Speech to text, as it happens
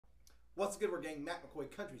What's good, we're gang? Matt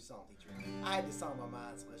McCoy, country song teacher. I had this song on my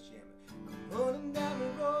mind, so let's jam it. I'm running down the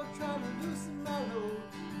road trying to loosen my load,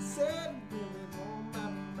 setting women on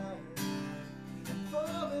my mind. For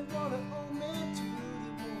they wanna own me too,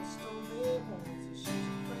 they wanna stole me once, and she's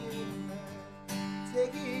afraid of mine.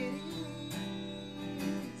 Take it easy,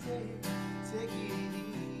 take it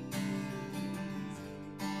easy.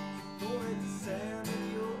 Don't let the sound of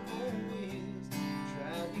your own wheels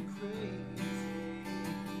drive you crazy.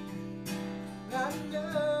 Lighten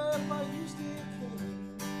up while you still can.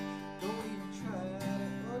 Don't even try to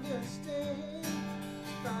understand.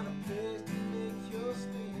 Just find a place to make your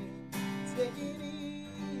stand. Take it easy.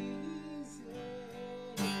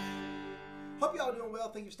 Hope y'all doing well.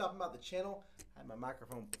 Thank you for stopping by the channel. I had my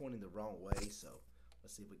microphone pointing the wrong way, so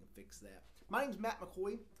let's see if we can fix that. My name's Matt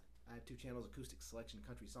McCoy. I have two channels, Acoustic Selection,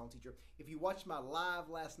 Country Song Teacher. If you watched my live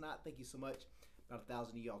last night, thank you so much. About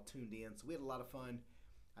 1,000 of y'all tuned in, so we had a lot of fun.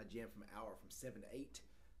 I jammed from an hour from 7 to 8.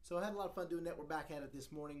 So I had a lot of fun doing that. We're back at it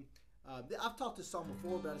this morning. I've taught this song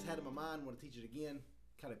before, but I just had it in my mind. I want to teach it again,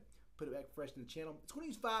 kind of put it back fresh in the channel. It's going to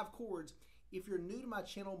use 5 chords. If you're new to my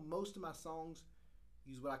channel, most of my songs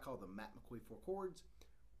use what I call the Matt McCoy 4 chords,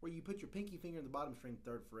 where you put your pinky finger in the bottom string,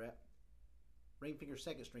 3rd fret, ring finger,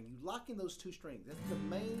 2nd string. You lock in those 2 strings. That's the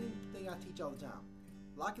main thing I teach all the time.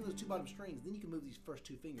 Lock in those 2 bottom strings, then you can move these first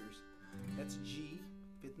 2 fingers. That's G,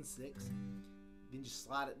 5th and 6th. Then just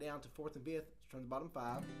slide it down to 4th and 5th, strum the bottom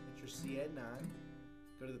 5, that's your C add 9.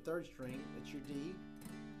 Go to the 3rd string, that's your D.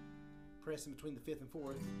 Press in between the 5th and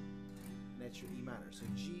 4th, and that's your E minor. So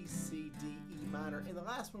G, C, D, E minor. And the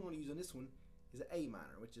last one we're going to use on this one is an A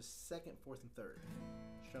minor, which is 2nd, 4th, and 3rd.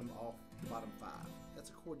 Strum off the bottom 5. That's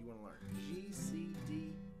a chord you want to learn. G, C,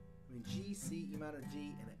 D, G, C, E minor,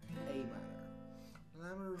 D, and an A minor. And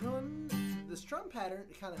I'm going to run the strum pattern.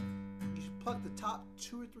 It kind of, you just pluck the top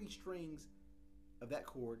 2 or 3 strings of that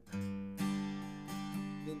chord,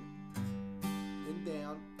 then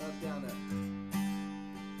down, up, down, up.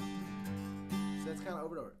 So that's kind of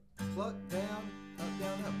over and over. Pluck, down, up,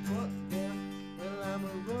 down, up, pluck, down. Well, I'm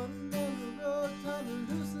running down the road, trying to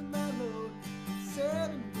loosen my load,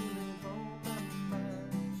 7 wheels on my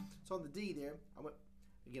mind. So on the D there, I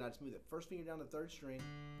just moved that first finger down to the 3rd string,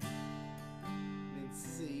 then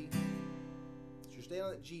C. So you're staying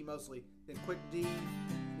on that G mostly, then quick D,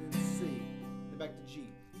 then C. Back to G.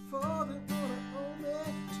 For they wanna own me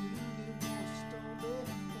too, they wanna stole me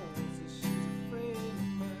once, and she's afraid of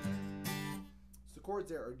mine. So the chords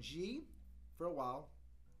there are G for a while,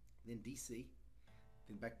 then D, C,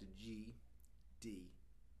 then back to G, D,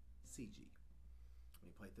 C, G. Let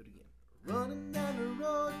me play it through it again. Running down the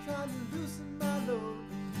road, trying to loosen my load,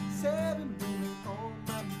 7 women on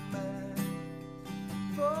my mind.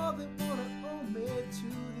 For they wanna own me too,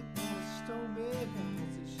 they wanna stole me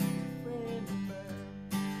once, and she's afraid of mine.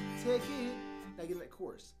 Take it. Now get in that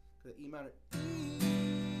chorus. The E minor.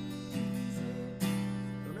 Easy.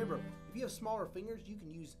 Remember, if you have smaller fingers, you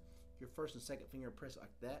can use your 1st and 2nd finger and press it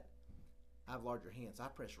like that. I have larger hands, so I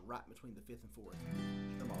press right between the 5th and 4th.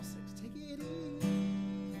 Strum all 6. Take it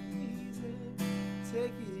easy.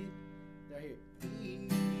 Take it. Now here. Easy.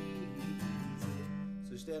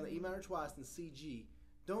 So stay on the E minor twice, then C, G.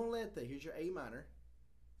 Don't let that. Here's your A minor.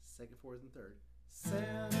 2nd, 4th, and 3rd.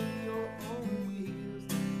 Sound of your own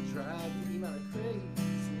wheels drive the E minor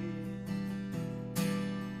crazy.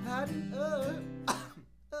 Lighten up.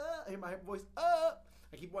 I hear my voice up.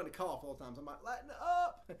 I keep wanting to cough all the time. So I'm like, lighten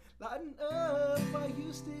up while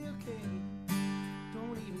you still can.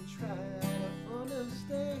 Don't even try to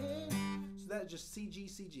understand. So that's just C, G,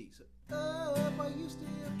 C, G. So up while you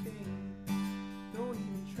still can. Don't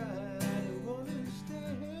even try to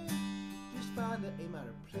understand. Just find the A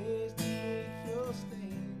minor place to make your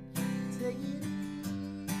stand. Take it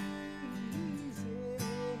easy.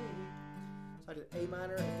 So I did A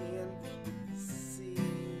minor again, C,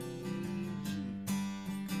 G.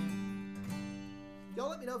 Y'all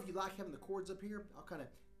let me know if you like having the chords up here.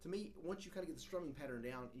 To me, once you kind of get the strumming pattern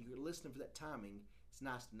down, and you're listening for that timing, it's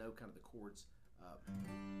nice to know kind of the chords.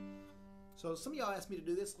 So some of y'all asked me to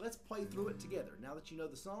do this. Let's play through it together. Now that you know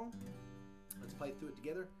the song, let's play through it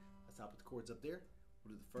together. Let's put the chords up there.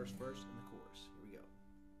 We'll do the first verse and the chorus. Here we go.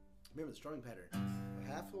 Remember the strumming pattern. A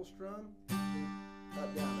half full strum,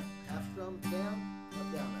 up, down, up. Half strum, down,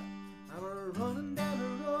 up, down, up. I'm running down the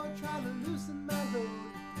road, trying to loosen my load,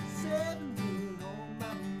 7 wheels on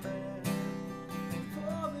my mind.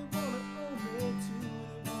 For they wanna own me too,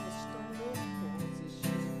 they wanna stone me once, and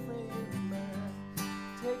she's afraid of mine.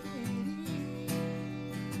 Take it easy,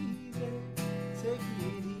 take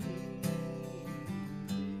it easy.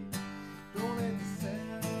 Don't let the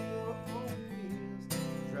sound of your own wheels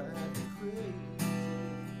drive you crazy.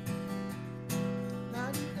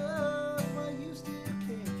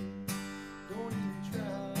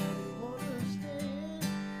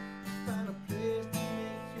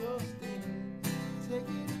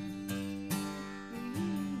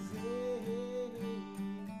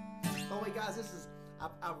 guys,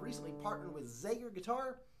 I've recently partnered with Zager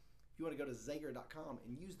Guitar. If you want to go to Zager.com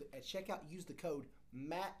and at checkout, use the code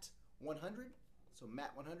MAT100. So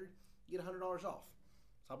MAT100, you get $100 off.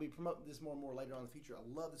 So I'll be promoting this more and more later on in the future. I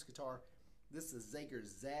love this guitar. This is Zager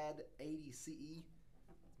ZAD 80CE.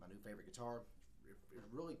 It's my new favorite guitar. It's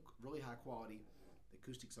really, really high quality. The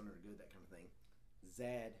acoustics on it are good, that kind of thing.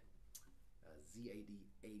 ZAD, ZAD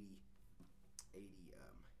 80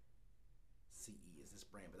 CE is this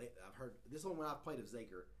brand. But I've heard this one when I've played of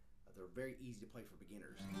Zager. They're very easy to play for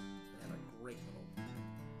beginners. They have a great little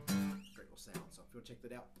sound. So if you want to check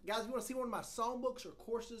that out, guys, if you want to see one of my songbooks or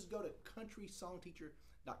courses, go to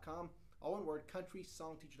CountrySongTeacher.com. All one word,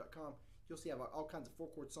 CountrySongTeacher.com. You'll see I have all kinds of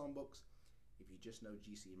 4-chord songbooks. If you just know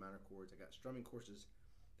G, C, and minor chords, I got strumming courses,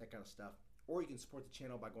 that kind of stuff. Or you can support the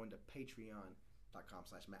channel by going to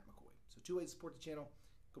Patreon.com/MattMcCoy. So 2 ways to support the channel.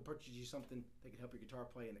 Go purchase you something that can help your guitar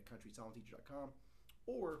playing at CountrySongTeacher.com,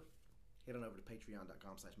 or head on over to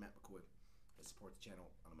Patreon.com/MattMcCoy and support the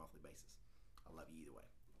channel on a monthly basis. I love you either way.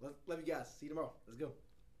 Love you guys. See you tomorrow. Let's go.